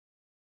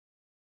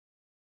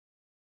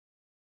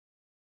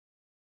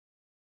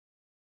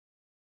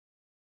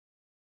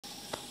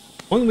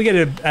When we get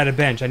at a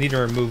bench, I need to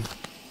remove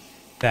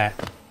that.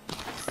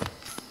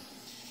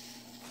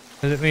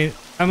 Does it mean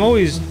I'm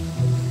always?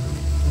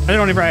 I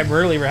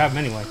rarely ever have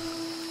them anyway.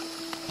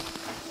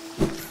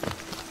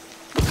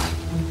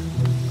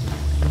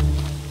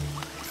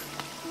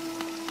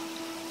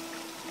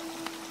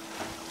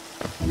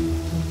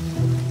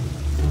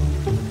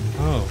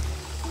 Oh.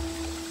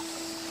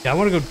 Yeah, I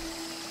want to go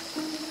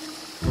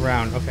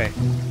around. Okay.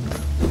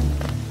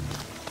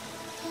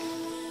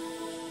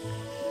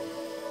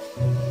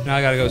 Now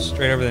I gotta go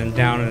straight over, then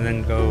down, and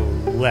then go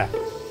left.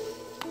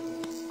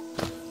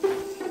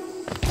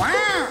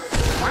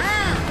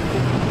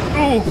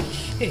 Oh,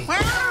 okay.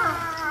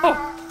 Oh,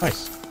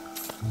 nice.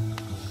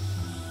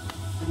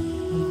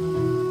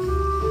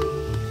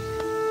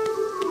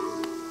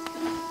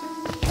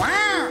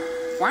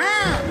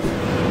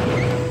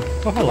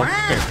 Oh, hello.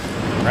 Here.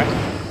 Right.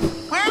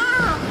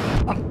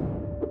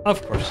 Oh,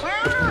 of course.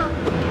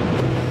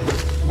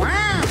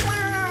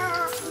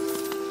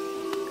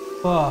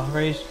 Oh,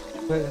 raised.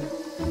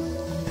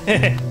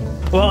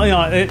 Well, you know,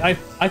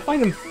 I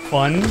find them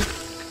fun,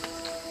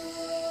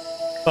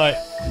 but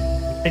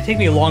it takes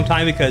me a long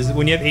time because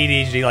when you have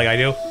ADHD like I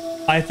do,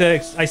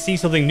 I see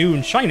something new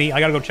and shiny,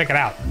 I gotta go check it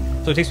out.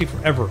 So it takes me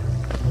forever.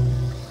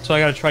 So I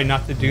gotta try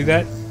not to do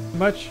that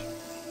much.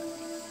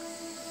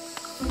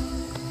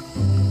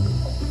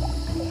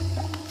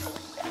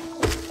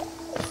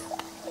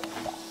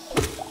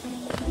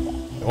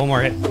 One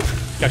more hit.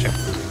 Gotcha.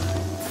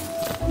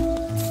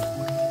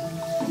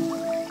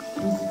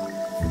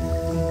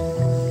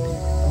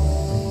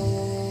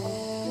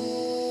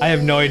 I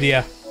have no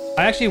idea.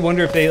 I actually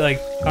wonder if they, like,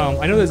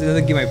 I know there's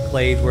another game I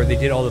played where they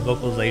did all the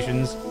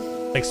vocalizations.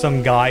 Like,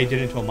 some guy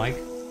did it into a mic.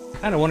 I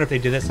kind of wonder if they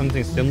did that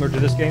something similar to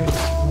this game.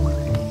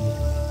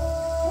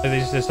 Like, they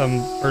just had some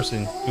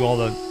person do all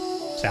the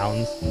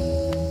sounds.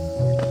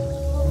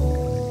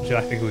 Which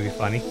I think would be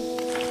funny.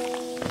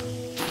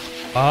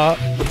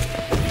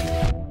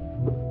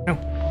 No.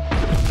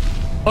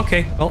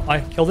 Okay, well, I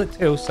killed it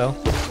too, so.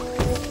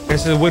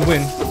 This is a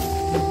win-win.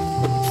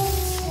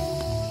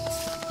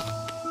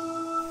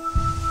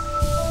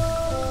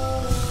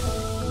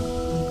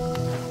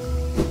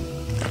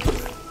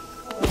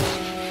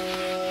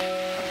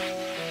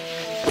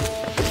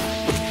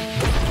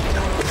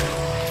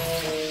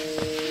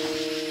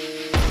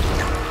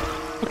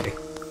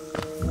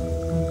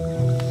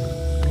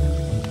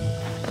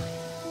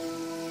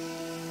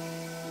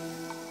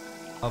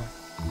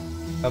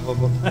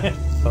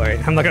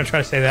 Alright, I'm not gonna try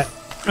to say that.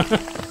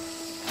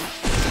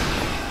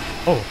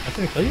 Oh, that's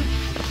gonna kill you?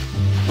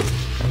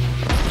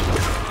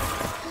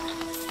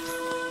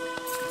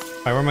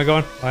 Alright, where am I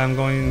going? I'm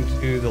going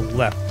to the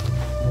left.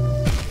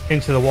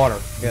 Into the water,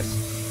 yes.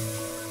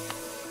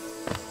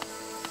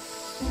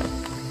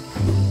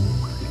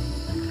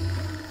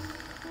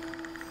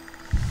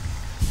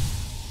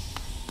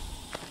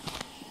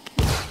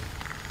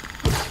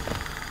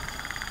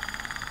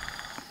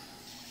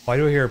 Why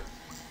do I hear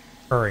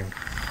purring?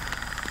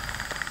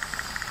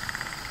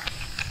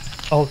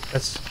 Oh,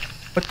 that's...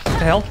 What the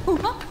hell?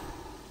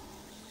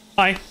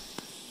 Hi.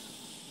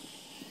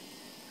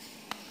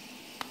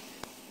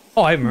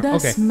 Oh, I remember.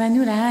 Okay.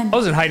 I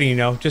wasn't hiding, you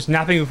know. Just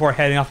napping before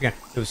heading off again.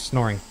 It was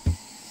snoring. I'm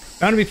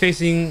gonna be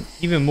facing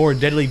even more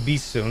deadly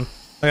beasts soon.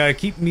 I gotta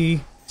keep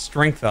me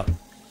strength up.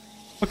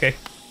 Okay.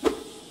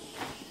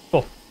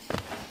 Cool.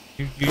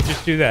 You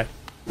just do that.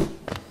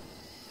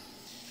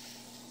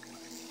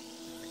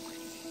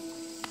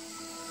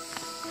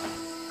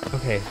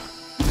 Okay.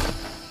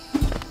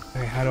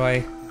 Okay, how do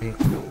I...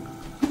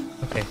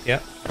 Okay,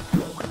 yep.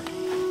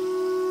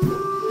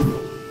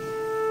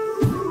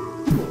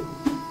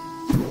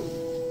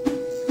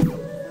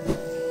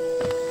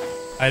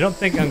 I don't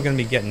think I'm gonna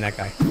be getting that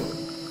guy.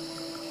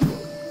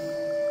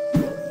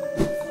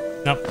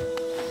 Nope.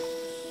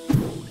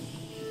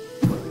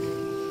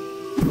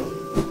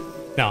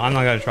 No, I'm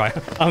not gonna try.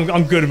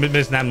 I'm good at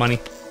missing that money.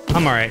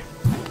 I'm alright.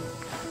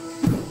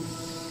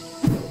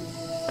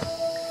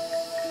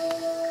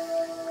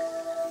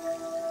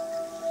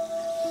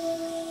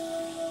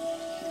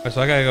 So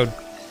I gotta go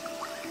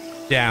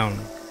down.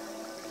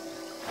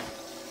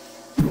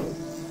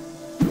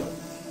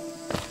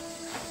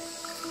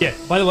 Yeah,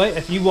 by the way,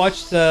 if you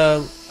watched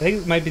I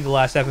think it might be the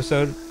last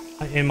episode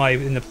in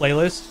the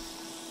playlist.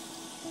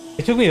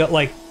 It took me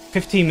like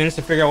 15 minutes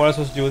to figure out what I was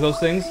supposed to do with those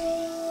things.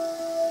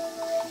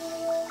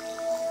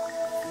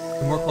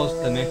 We're more close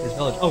to the Mantis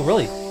Village. Oh,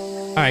 really?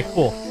 Alright,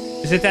 cool.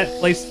 Is it that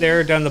place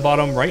there down the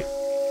bottom right?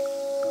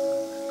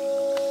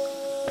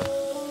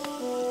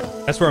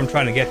 That's where I'm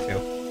trying to get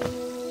to.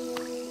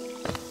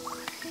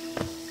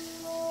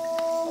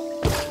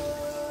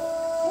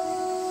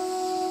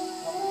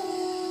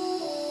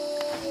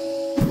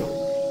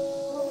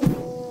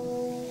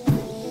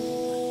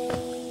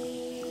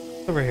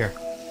 Over here.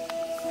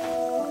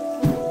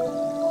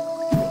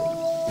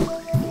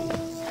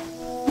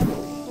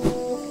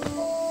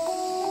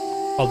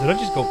 Oh, did I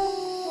just go?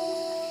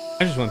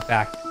 I just went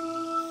back.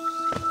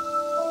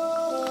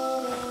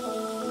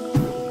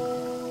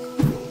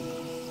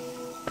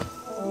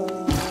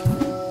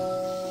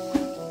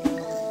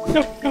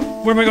 no, no.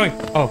 Where am I going?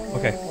 Oh,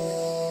 okay.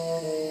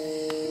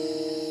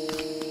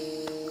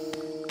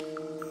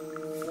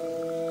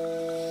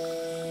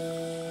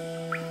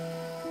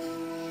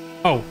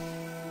 Oh.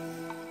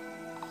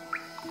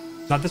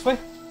 Not this way?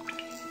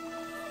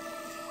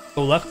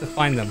 Go left to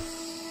find them.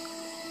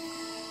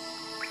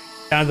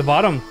 Down at the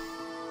bottom.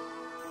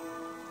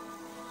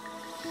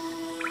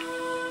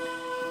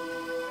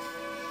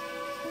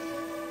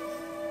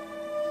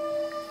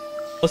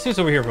 Let's see what's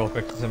over here real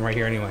quick, because I'm right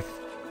here anyway.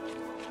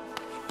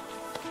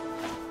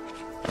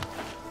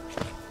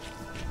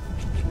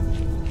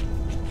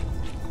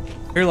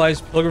 Here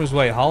lies Pilgrim's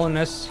Way.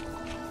 Hollowness,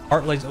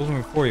 heart lies open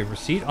before you.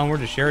 Proceed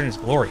onward to share in its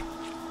glory.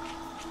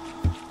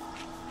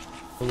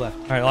 Go left.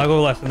 Alright, I'll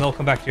go left, and they'll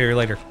come back to you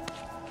later.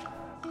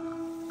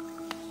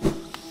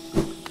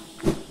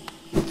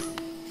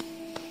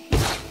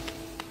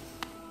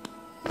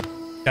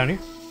 Down here?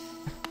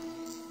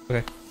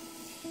 Okay.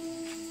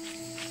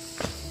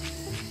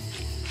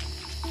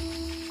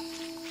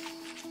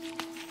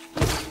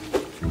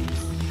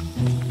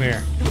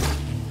 Where?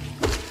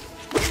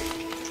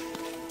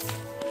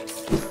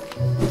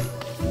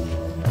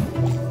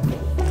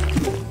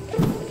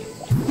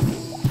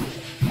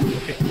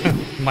 Okay.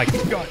 My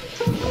God.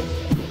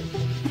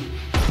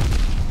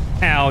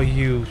 Ow,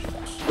 you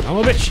son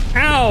of a bitch.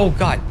 Ow,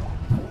 God.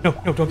 No,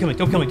 no, don't kill me.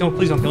 Don't kill me. Don't,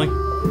 please don't kill me.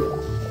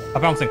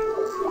 I'm bouncing.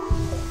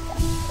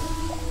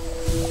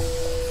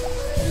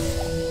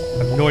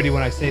 I have no idea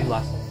when I saved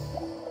last.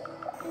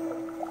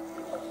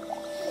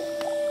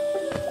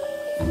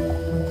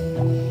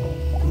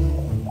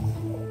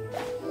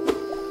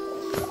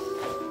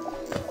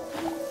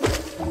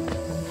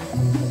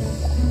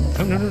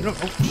 No, no, no, no.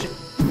 Oh, shit.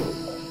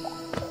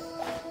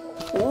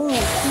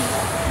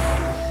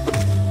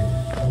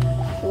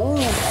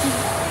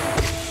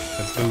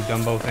 The boo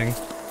Dumbo thing.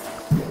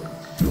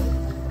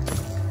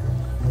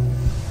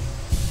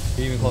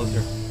 Get even closer.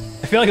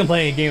 I feel like I'm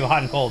playing a game of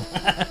hot and cold.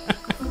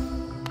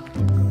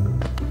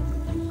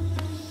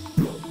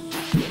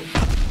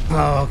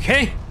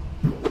 Okay.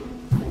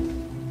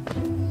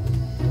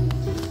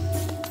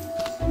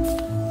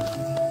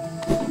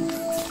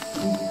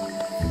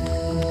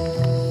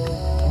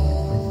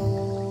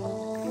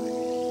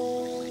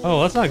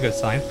 Oh, that's not a good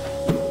sign.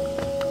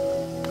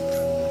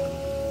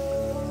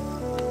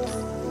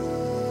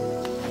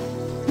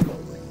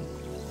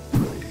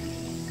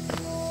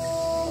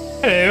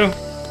 Hello.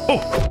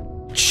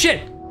 Oh,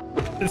 shit.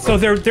 So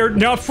they're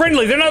not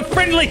friendly. They're not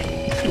friendly.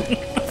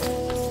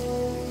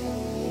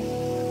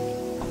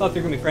 I thought they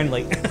were gonna be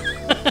friendly.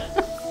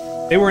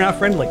 They were not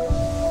friendly.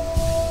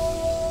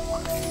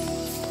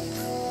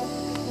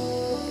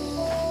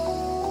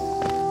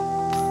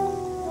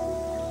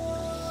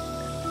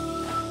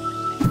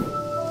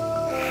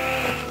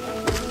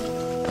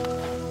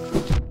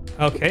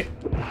 Okay.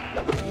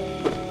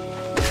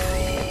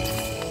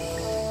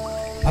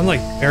 I'm like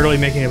barely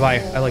making it by.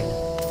 I like.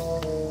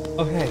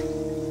 Okay.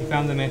 We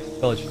found the mantis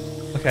village.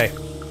 Okay.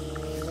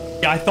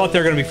 Yeah, I thought they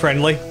were gonna be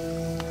friendly.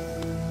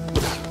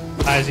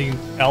 As you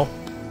can tell.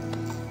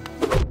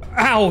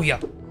 Ow, you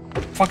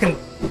fucking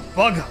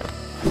bug.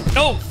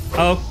 No!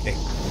 Okay.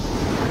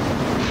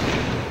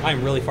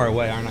 I'm really far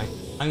away, aren't I?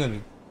 I'm gonna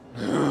be...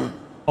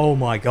 Oh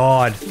my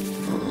God.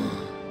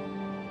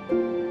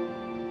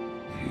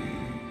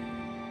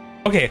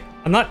 Okay,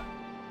 I'm not...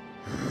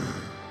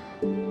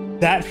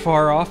 that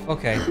far off?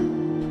 Okay.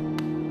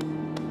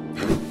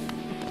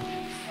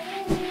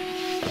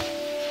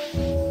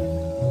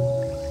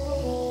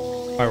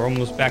 Alright, we're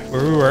almost back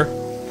where we were.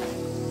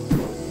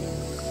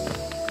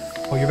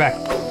 Oh, you're back.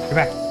 You're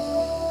back.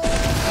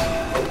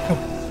 Go.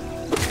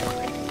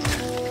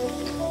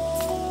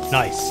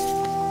 Nice.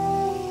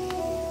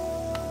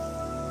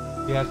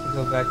 You have to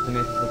go back to the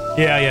mantis.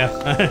 Yeah, yeah.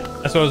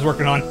 That's what I was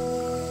working on.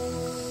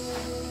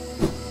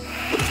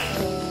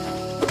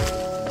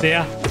 So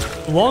yeah,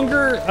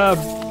 longer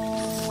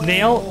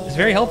nail is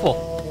very helpful.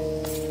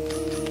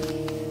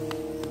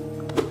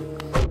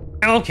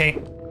 Okay.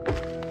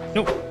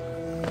 Nope.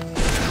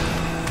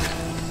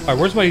 Alright,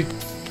 where's my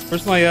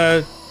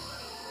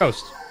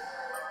ghost?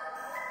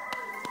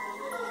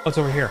 What's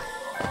over here?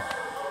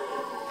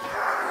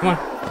 Come on.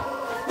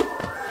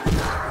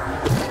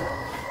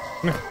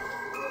 Come here.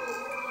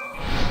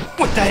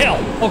 What the hell?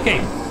 Okay.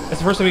 That's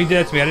the first time he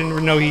did that to me. I didn't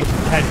even know he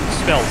had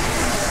spells.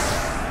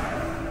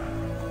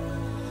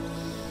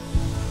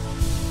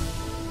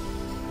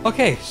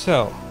 Okay,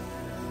 so.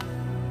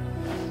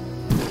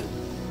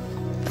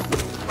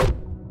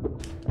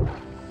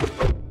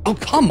 Oh,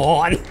 come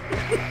on.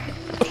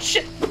 Oh,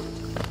 shit.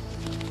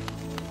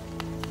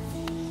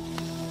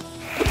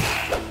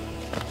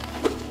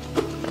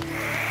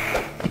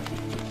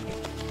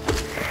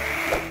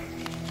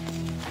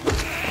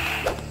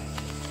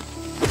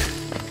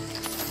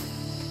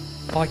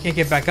 Oh, I can't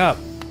get back up.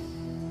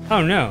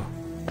 Oh, no.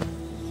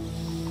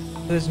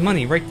 There's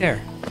money right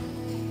there.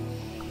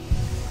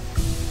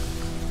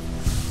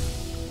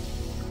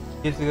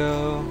 You have to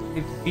go...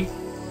 You have to beat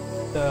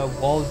the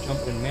wall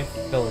jump in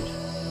Mantis Village.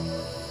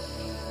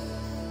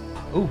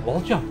 Ooh,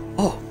 wall jump.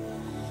 Oh.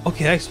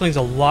 Okay, that explains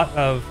a lot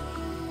of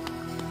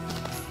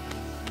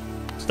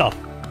stuff.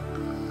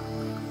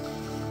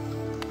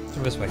 Let's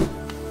go this way.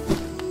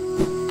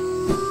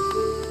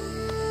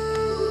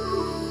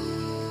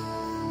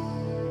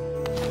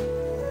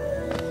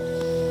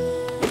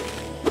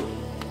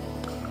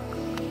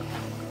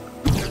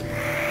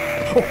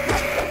 Oh,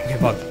 okay,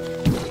 bug.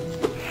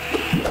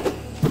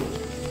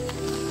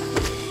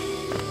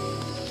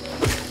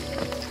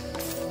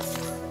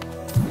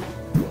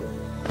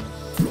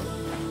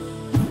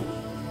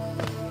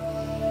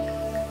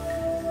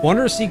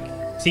 Wanderer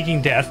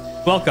seeking death.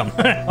 Welcome.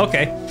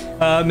 Okay.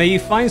 May you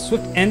find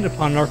swift end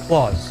upon our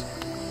claws.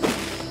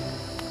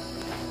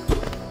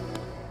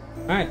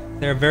 Alright.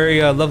 They're a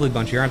very lovely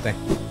bunch here, aren't they?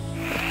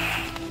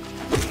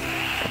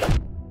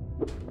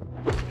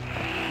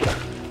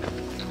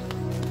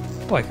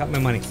 Oh, I got my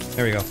money.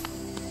 There we go.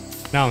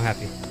 Now I'm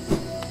happy.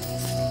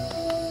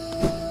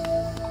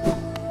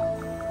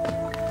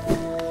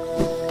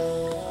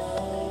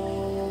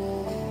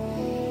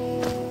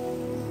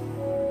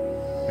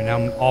 And now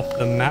I'm off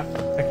the map,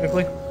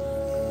 technically.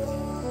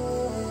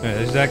 Yeah,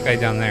 there's that guy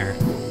down there.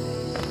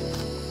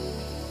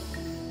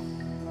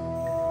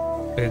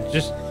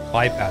 Just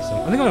bypass him.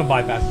 I think I'm gonna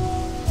bypass him.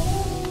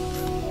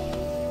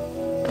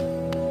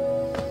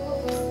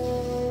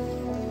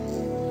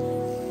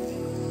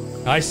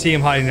 I see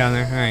him hiding down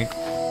there. Alright.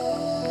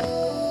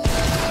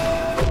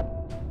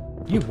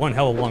 You have one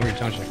hell of a long reach,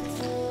 don't you?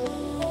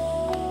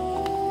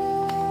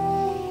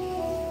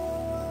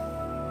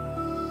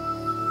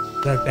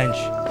 That bench.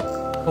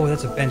 Oh,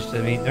 that's a bench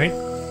to me, right?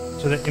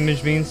 So that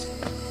image means.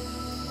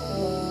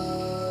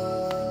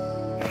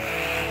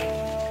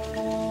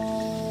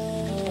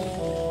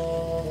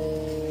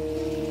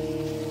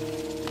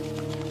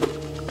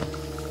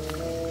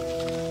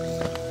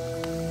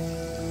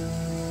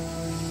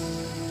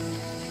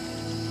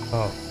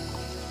 Oh.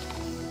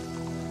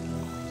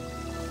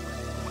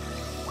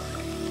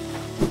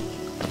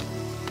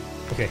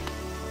 Okay.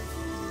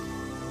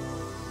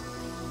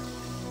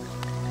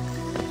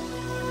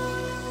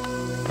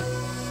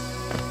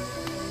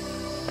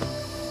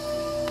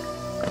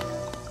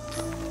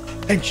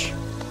 Bench.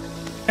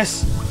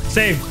 Yes.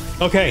 Saved.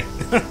 Okay.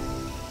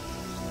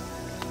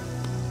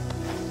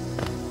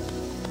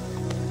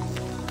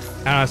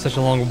 I don't have such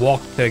a long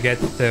walk to get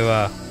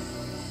to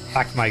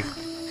back to my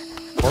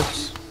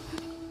corpse.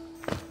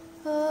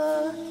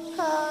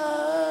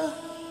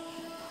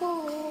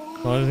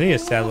 Well, isn't he a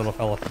sad little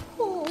fella?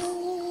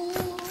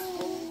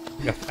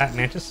 Like a fat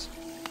mantis.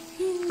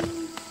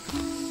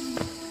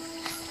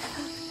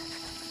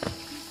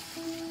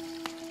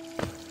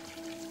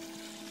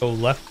 Go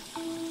left.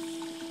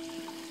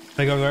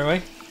 Did I go the right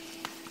way?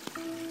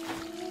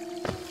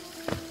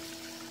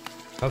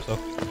 Hope so.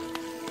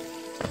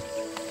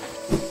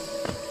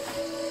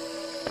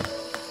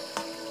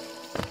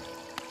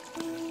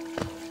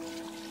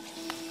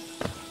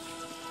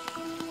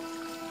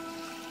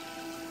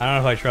 I don't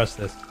know if I trust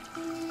this.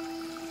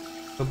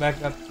 Go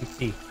back up and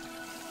see.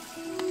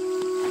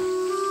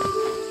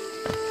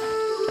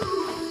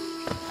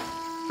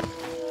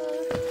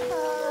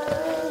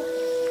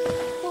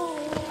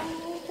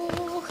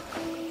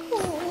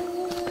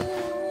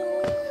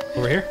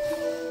 Over here?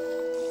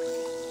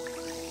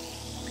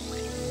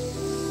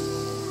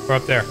 We're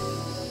up there.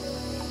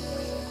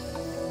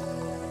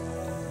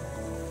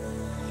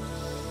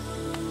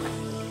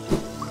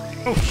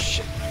 Oh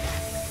shit!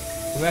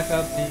 Go back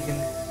up and you can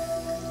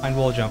find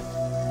wall jump.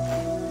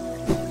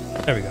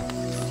 There we go.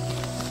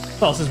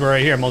 Well, since we're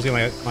right here, I'm also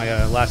getting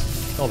my last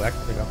callback.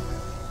 There we go.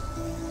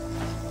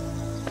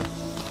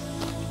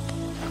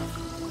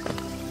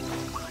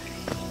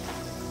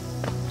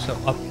 So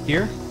up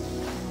here.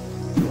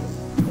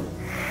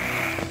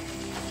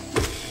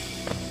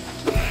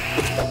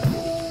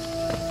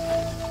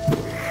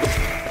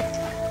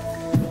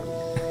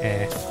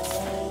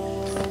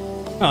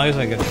 Oh, I guess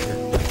I get it here.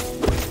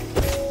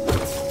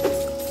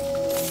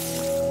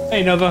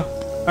 Hey, Nova.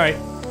 Alright,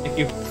 thank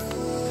you.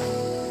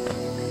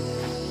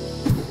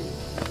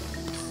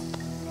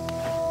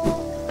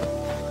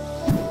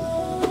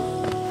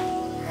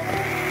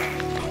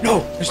 No,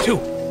 there's two.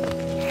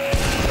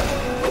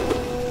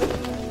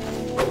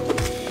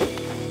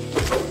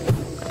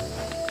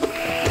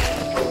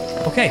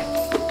 Okay.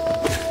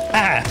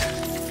 Ah!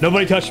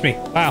 Nobody touched me.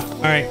 Wow,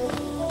 alright.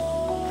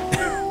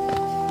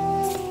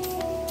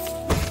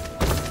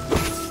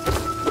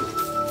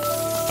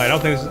 I don't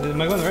think this,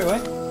 am I going the right way?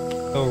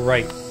 Go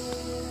right.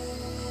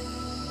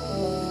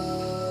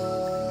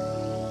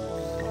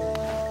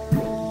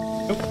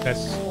 Nope,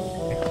 that's...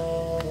 Okay.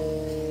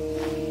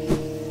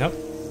 Nope,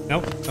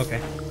 nope, okay.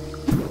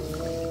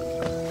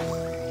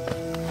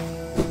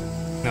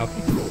 No.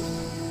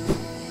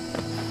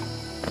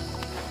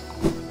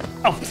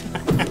 Oh!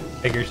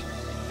 Figures.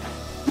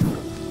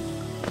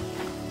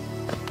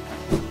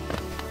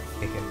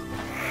 Okay.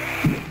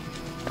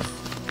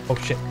 Oh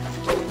shit.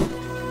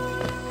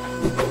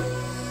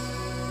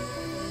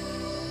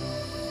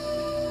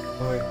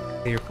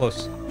 Okay, you're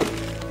close.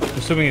 I'm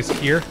assuming it's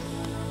here.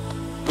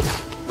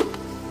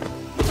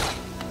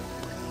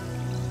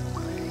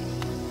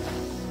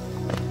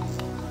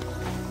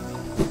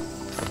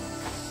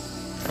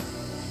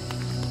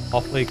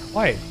 awfully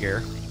quiet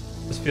here.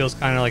 This feels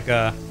kind of like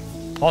a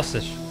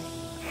bossish.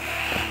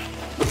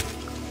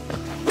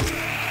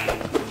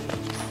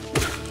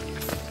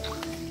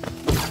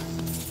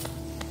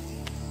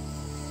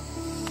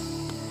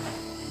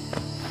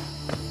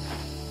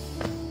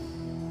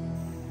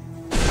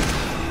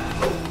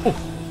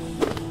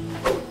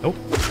 Nope.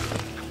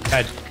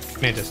 Bad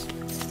mantis.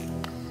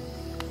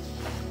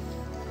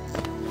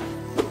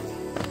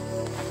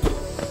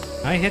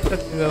 Can I hit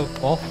the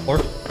wall? Or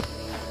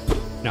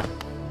no.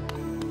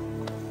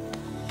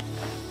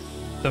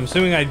 So I'm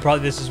assuming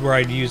this is where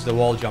I'd use the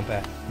wall jump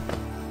at.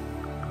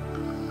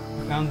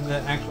 Found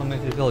the actual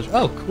mantis village.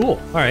 Oh, cool.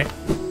 All right.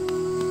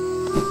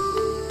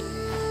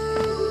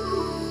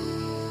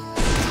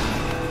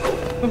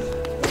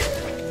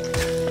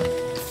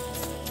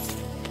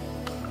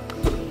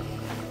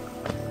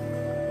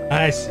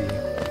 I see.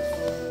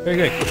 Very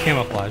good.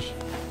 Camouflage.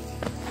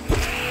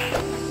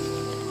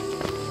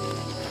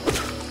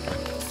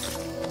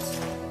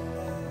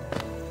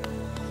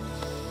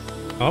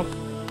 Oh.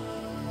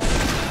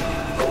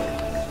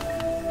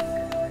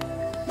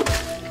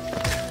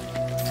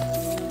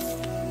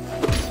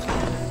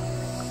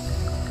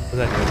 What's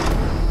that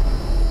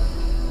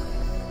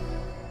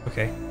do?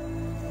 Okay.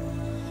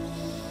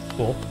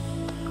 Cool.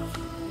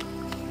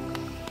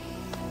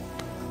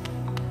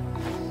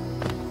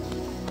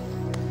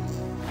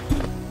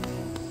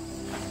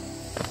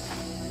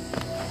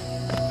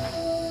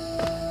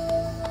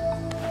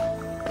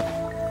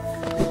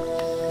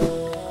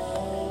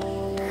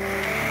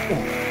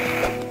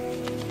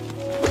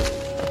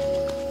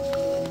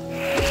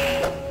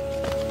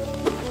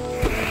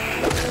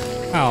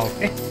 Oh,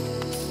 okay.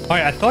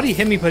 Alright, I thought he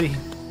hit me, but he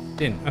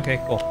didn't. Okay,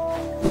 cool.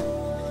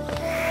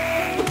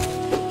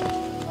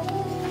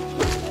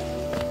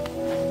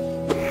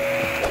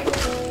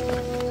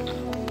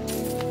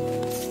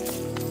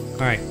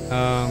 Alright,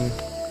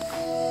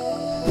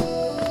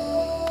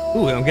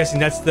 ooh, I'm guessing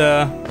that's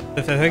the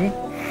thing?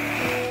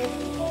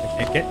 I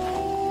can't get.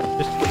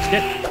 Just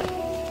get.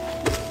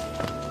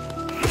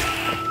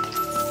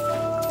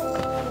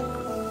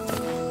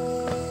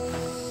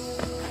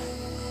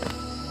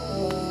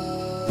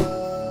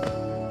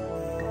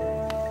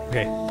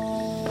 Okay.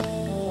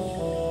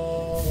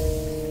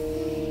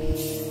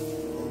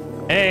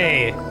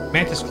 Hey!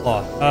 Mantis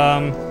Claw.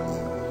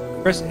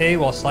 Press A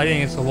while sliding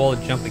against the wall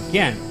to jump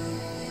again.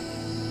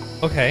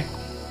 Okay.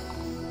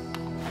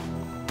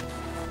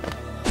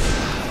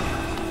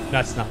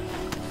 That's not.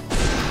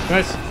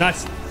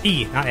 That's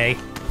E, not A.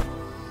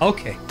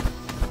 Okay.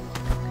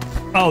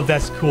 Oh,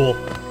 that's cool.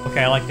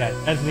 Okay, I like that.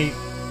 That's neat.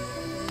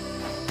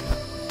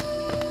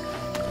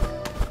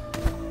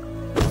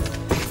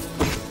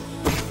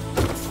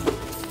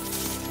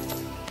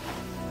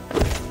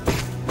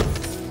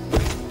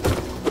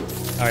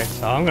 Alright,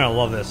 so I'm gonna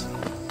love this.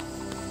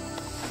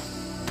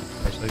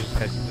 Okay, so just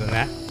guys keep doing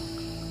that.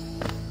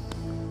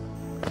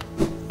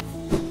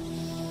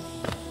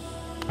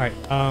 Alright,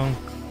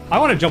 I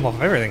want to jump off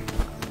of everything.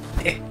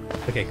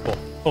 Okay, cool.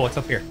 Oh, what's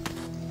up here?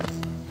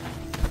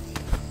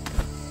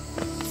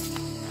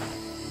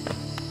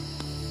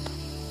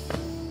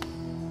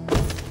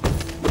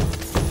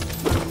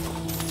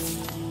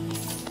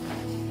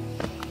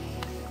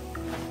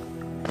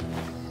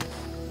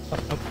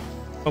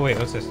 Oh wait,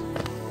 what's this?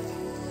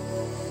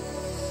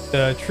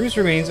 The truce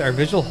remains. Our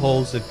vigil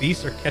holds. The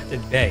beasts are kept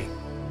at bay.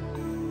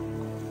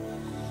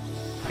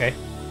 Okay.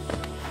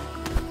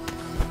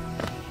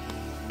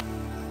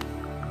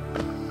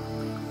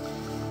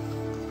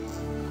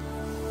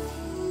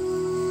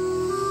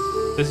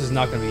 This is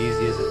not going to be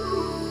easy, is it?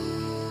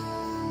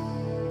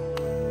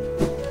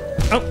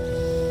 Oh!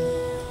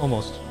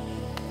 Almost.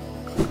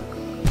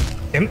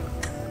 Damn it.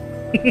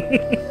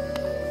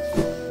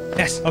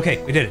 Yes!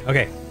 Okay, we did it.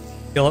 Okay.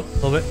 Heal up a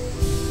little bit.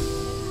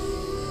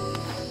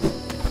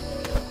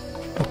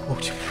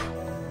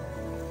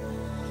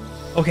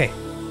 Okay.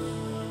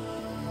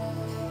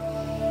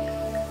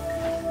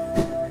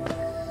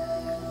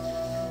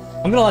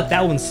 I'm gonna let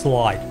that one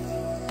slide.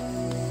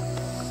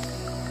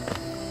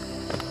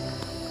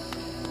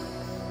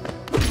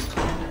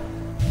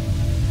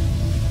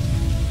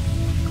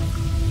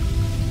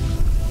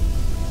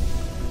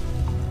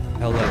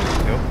 Hell, that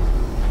just go.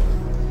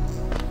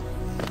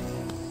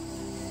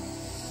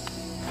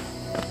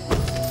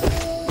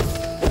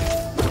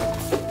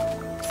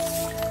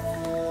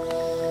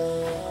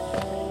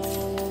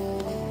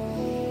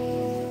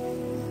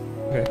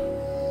 Okay.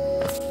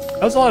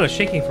 That was a lot of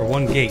shaking for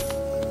one gate.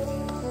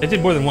 It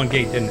did more than one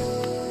gate, didn't it?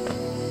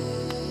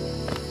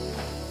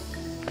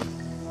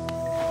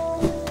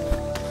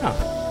 Huh.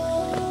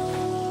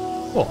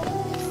 Cool.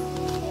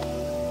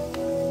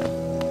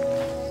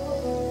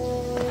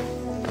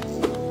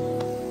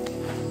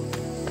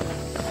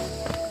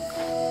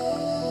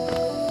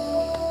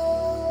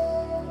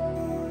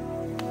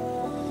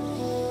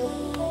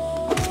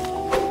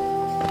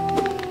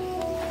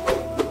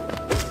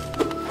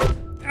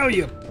 Oh,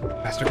 you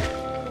bastard.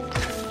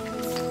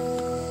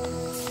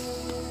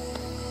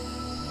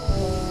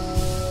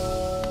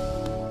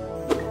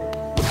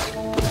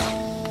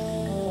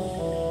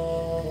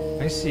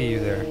 see you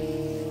there.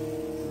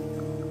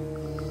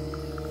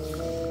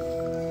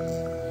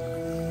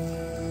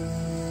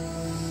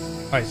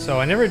 Alright, so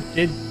I never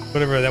did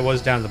whatever that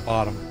was down at the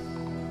bottom.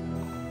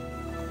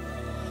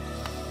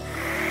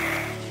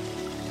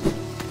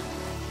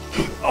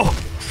 Oh,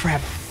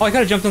 crap. Oh, I could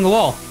have jumped on the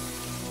wall.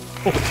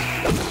 Oh.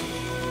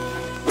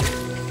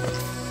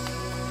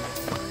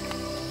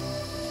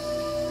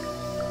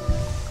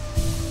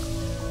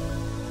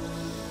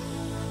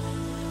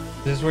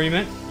 Is this where you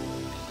meant?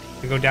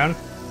 To go down?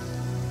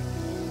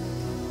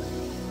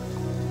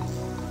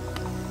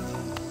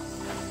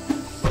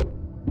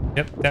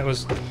 Yep, that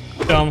was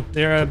dumb.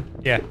 There,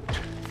 yeah.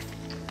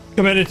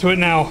 Committed to it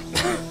now.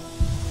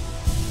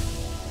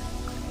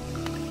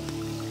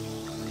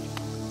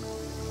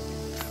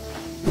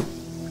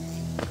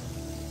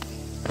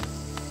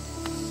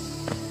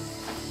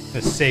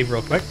 Let's save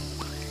real quick.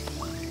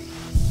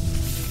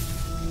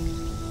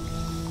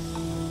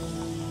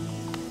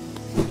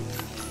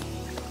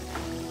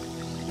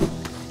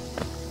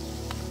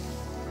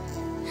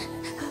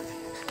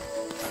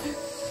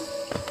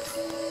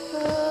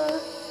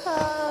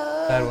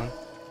 Bad one.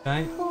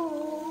 Right?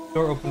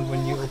 Door opened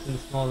when you opened the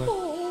smaller.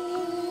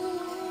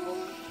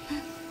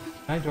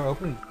 Right, door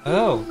open.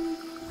 Oh.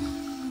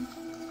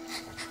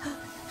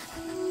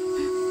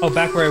 Oh,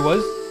 back where I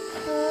was?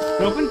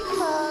 It opened?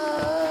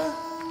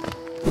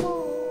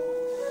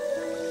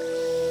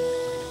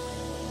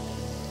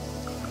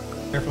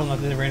 Careful not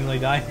to randomly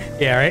die.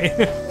 Yeah, right?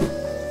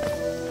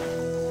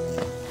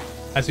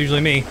 That's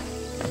usually me.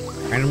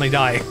 Randomly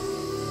die.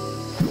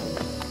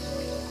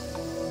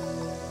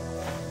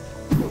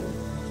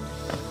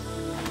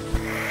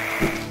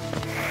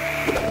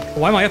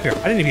 Why am I up here?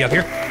 I didn't need to be up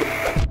here.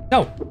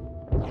 No.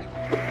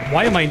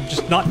 Why am I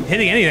just not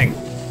hitting anything?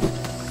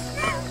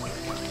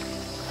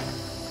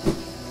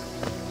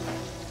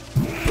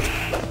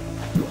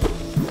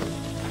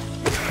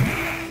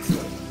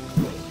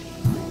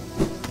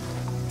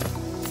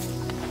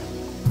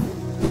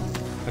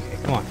 Okay,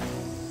 come on.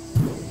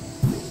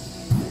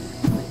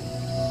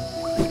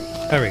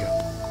 There we go.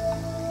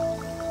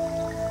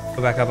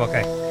 Go back up,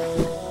 okay.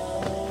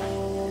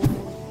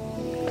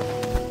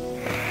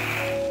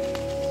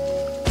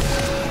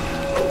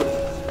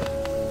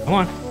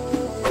 Come on.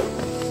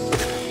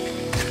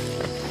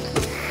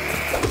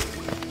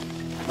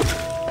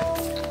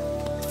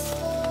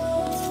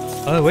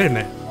 Oh, wait a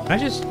minute. Can I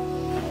just...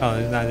 Oh,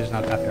 there's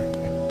not a path there.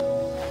 Okay.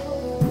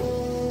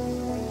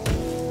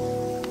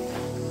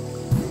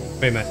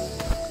 Wait a minute.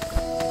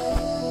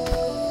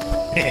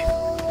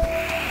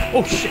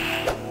 Oh, shit.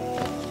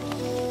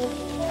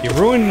 You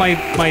ruined my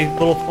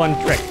little fun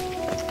trick.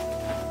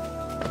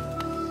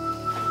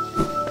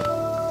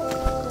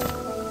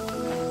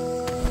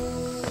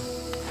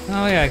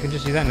 Oh yeah, I can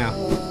just do that now.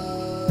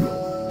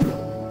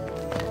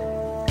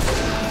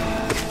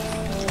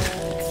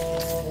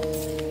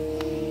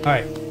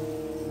 Alright.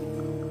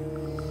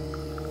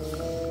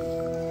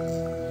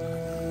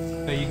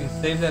 So you can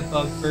save that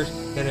bug first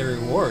to get a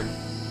reward.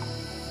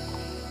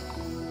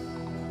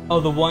 Oh,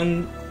 the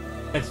one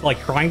that's like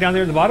crying down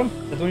there at the bottom?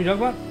 That's the one you're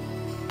talking about?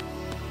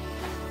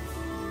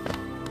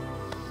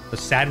 The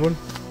sad one?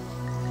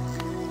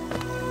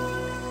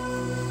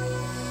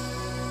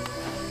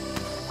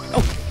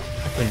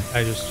 I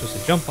was just supposed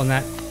to jump on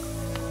that.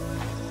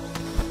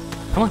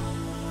 Come on.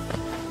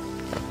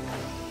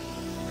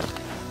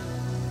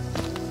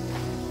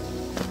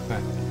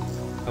 Alright.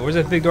 Where's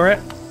that big door at?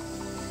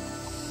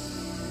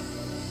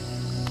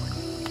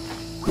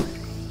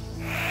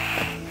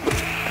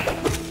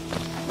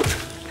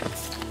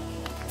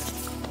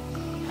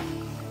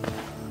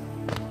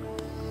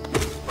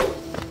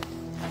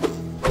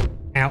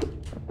 Ow.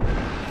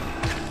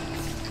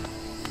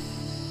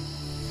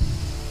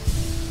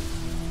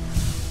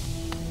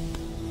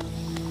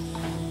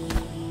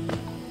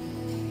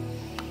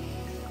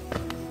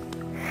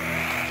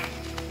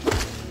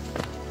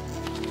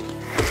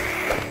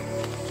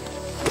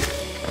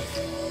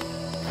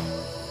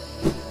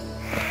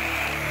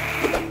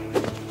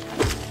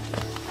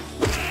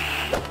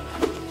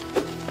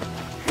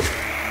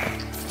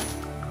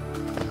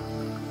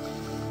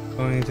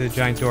 Going into the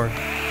giant door.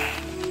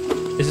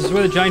 Is this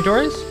where the giant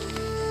door is?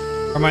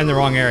 Or am I in the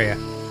wrong area?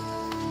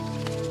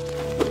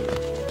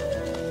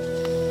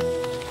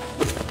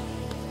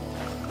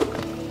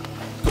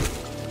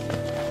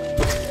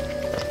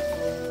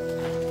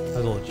 That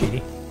was a little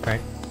cheaty.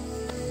 Right.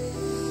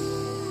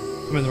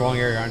 I'm in the wrong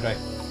area, aren't I?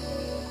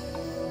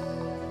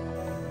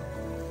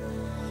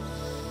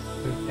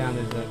 Move down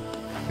to the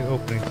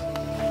opening.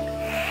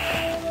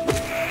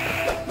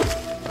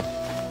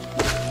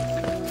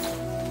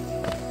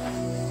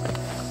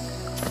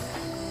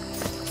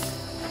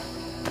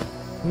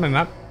 My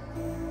map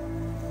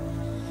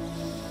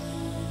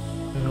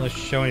doesn't really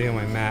show anything on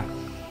my map.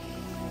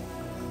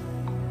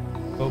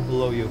 Go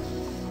below you.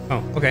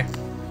 Oh, okay.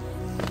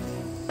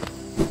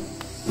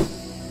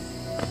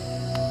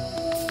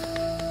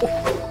 Oh.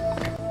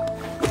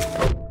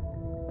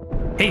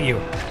 Hate you.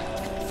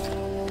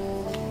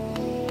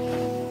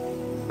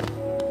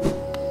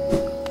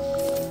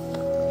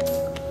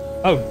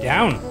 Oh,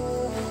 down.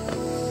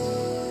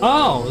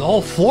 Oh, the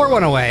whole floor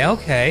went away.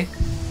 Okay.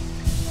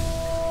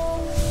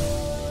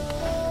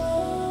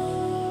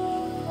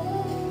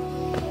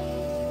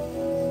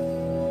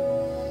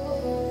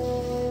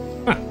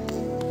 Huh.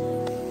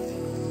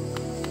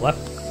 Left.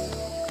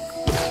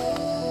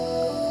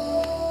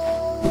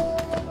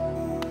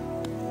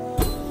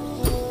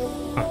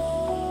 Huh.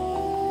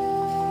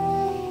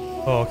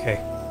 Oh, okay.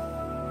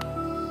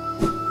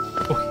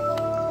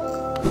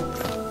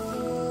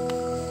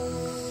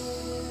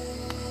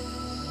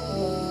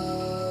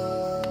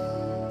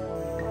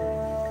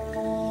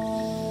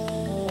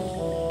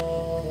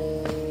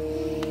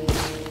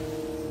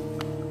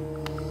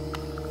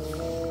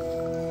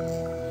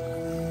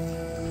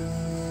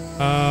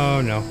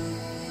 Oh no.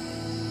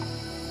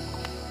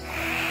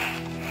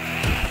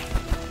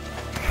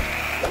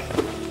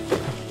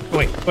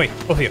 Wait,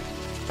 both of you.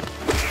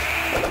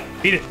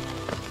 Beat it.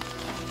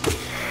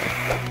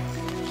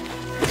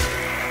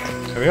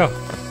 There we go.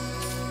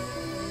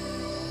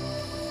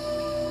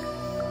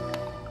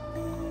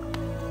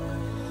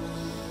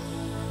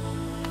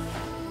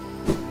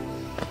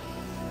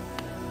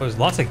 There's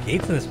lots of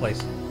gates in this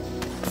place.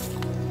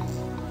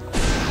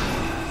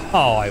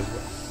 Oh, I...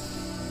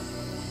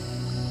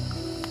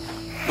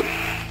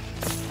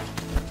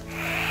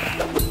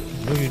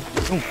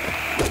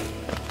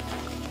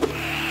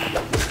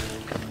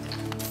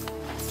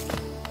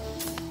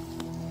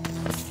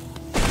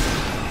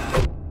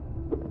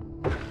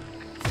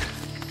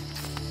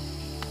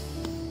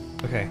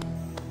 Okay.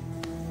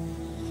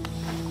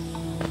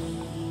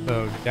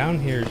 So down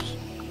here's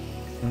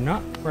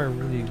not where I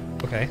really...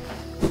 Okay.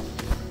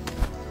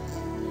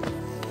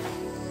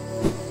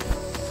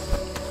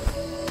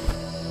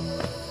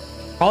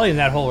 Probably in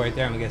that hole right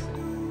there, I'm guessing.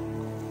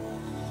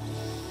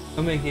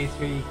 So many gates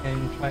here, you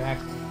can try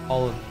accessing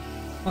all of them.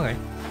 Okay.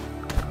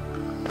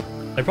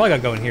 They probably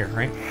gotta go in here,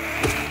 right?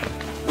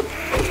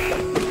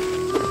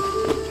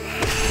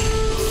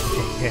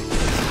 Okay.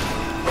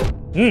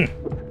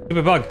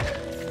 Stupid bug.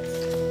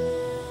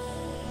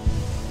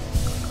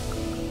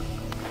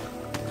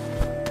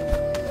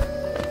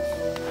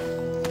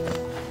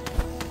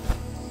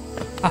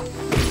 Ah.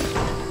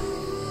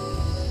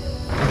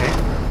 Okay.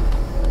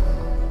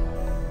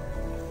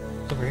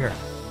 It's over here.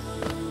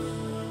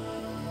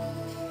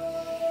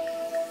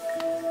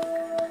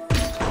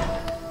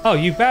 Oh,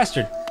 you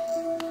bastard.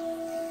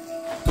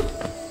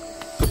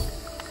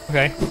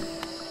 Okay.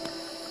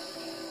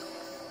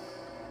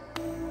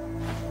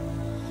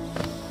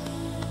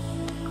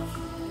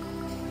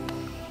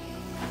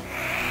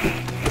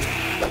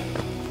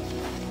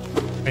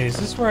 Wait, is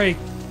this where I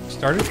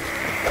started?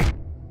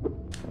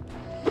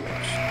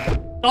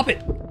 Stop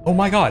it! Oh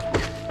my god.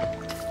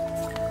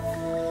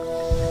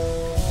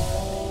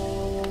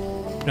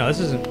 No, this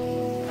isn't...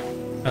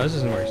 No, this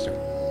isn't where I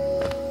started.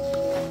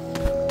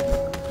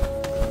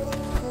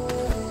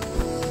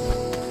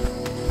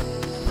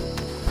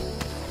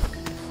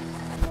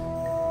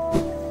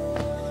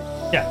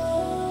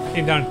 Yeah,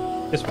 came down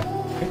this way.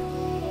 Okay.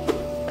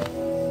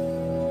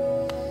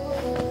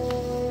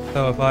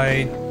 So if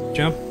I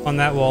jump on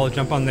that wall,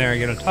 jump on there,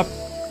 get on top.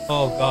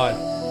 Oh god.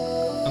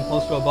 I'm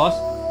close to a boss.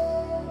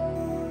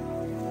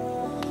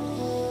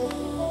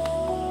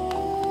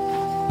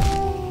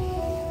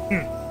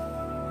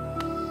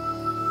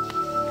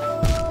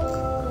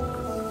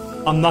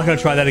 I'm not gonna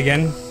try that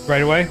again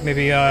right away.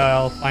 Maybe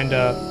I'll find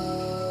a...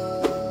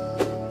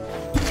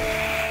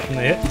 Can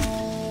I hit?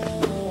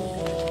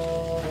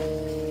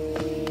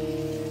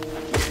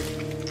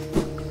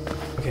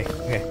 Okay.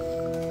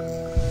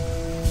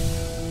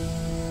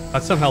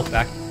 Got some health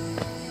back.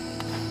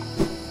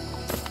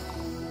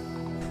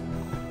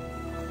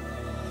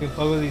 You can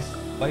poke with these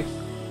spikes.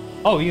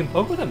 Oh, you can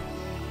poke with them?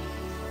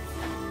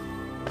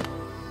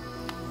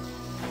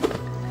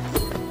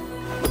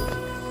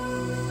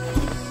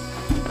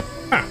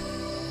 Huh.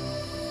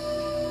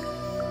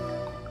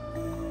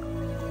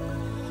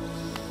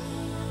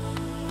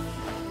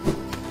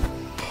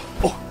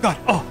 Oh, God.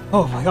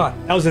 Oh, my God.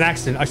 That was an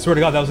accident. I swear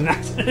to God, that was an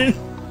accident.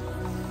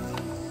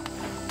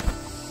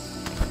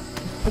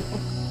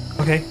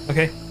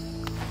 Okay.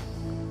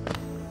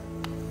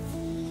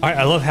 Alright,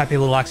 I love happy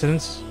little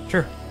accidents.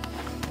 Sure.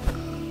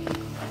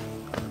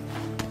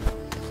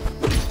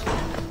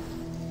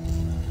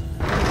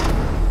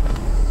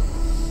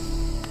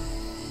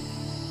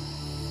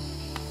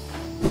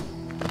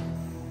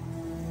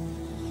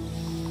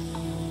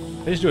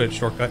 I just do a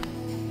shortcut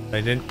that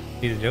I didn't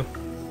need to do.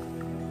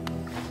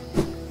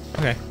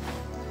 Okay.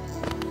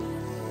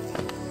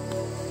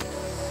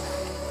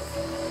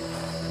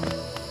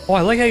 Oh,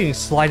 I like how you can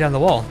slide down the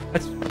wall.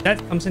 That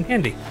comes in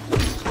handy.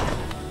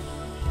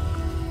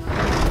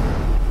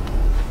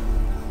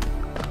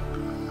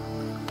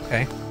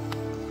 Okay.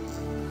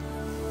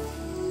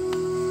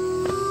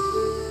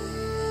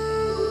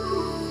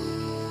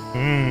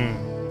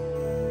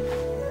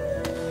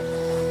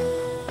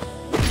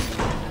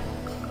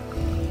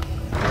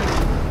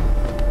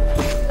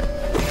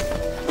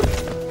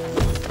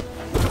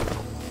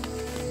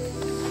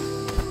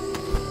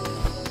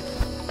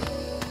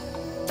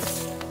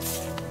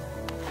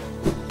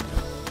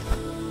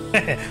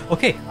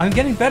 Okay, I'm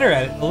getting better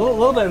at it. A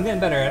little bit, I'm getting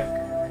better at it.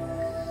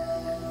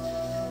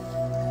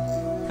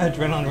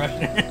 Adrenaline rush.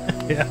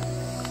 Yeah.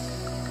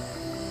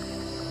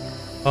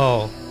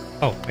 Oh.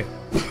 Oh, wait.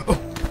 Oh.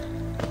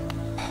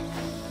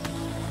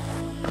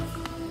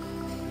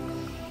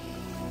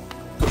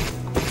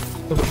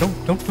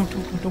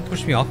 Don't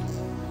push me off.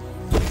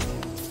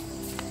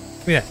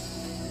 Give me that.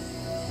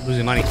 I'm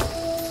losing money.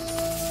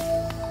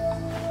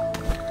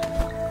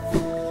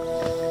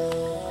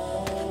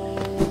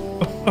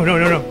 Oh, no.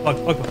 Bug,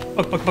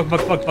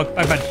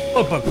 bad.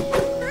 Bug.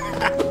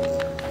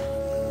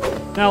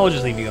 Now I'll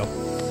just leave you go.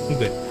 I'm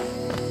good.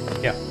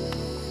 Yeah.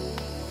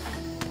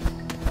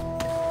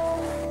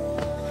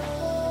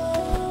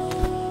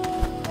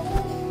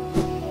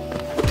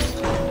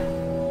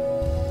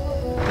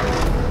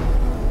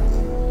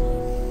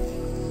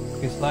 You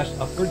can slash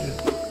upwards.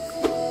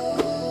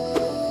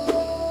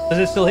 Does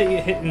it still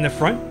hit in the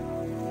front?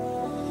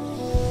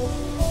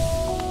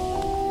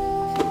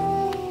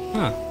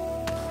 Huh.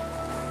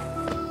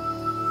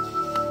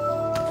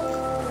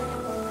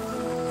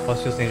 Oh,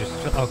 it feels dangerous.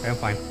 Okay, I'm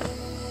fine.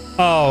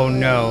 Oh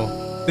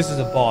no. This is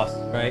a boss,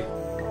 right?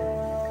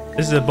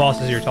 This is the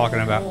bosses you're talking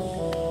about.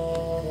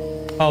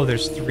 Oh,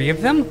 there's 3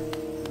 of them?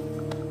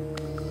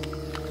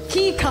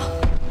 Tika.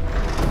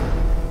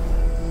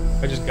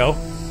 I just go?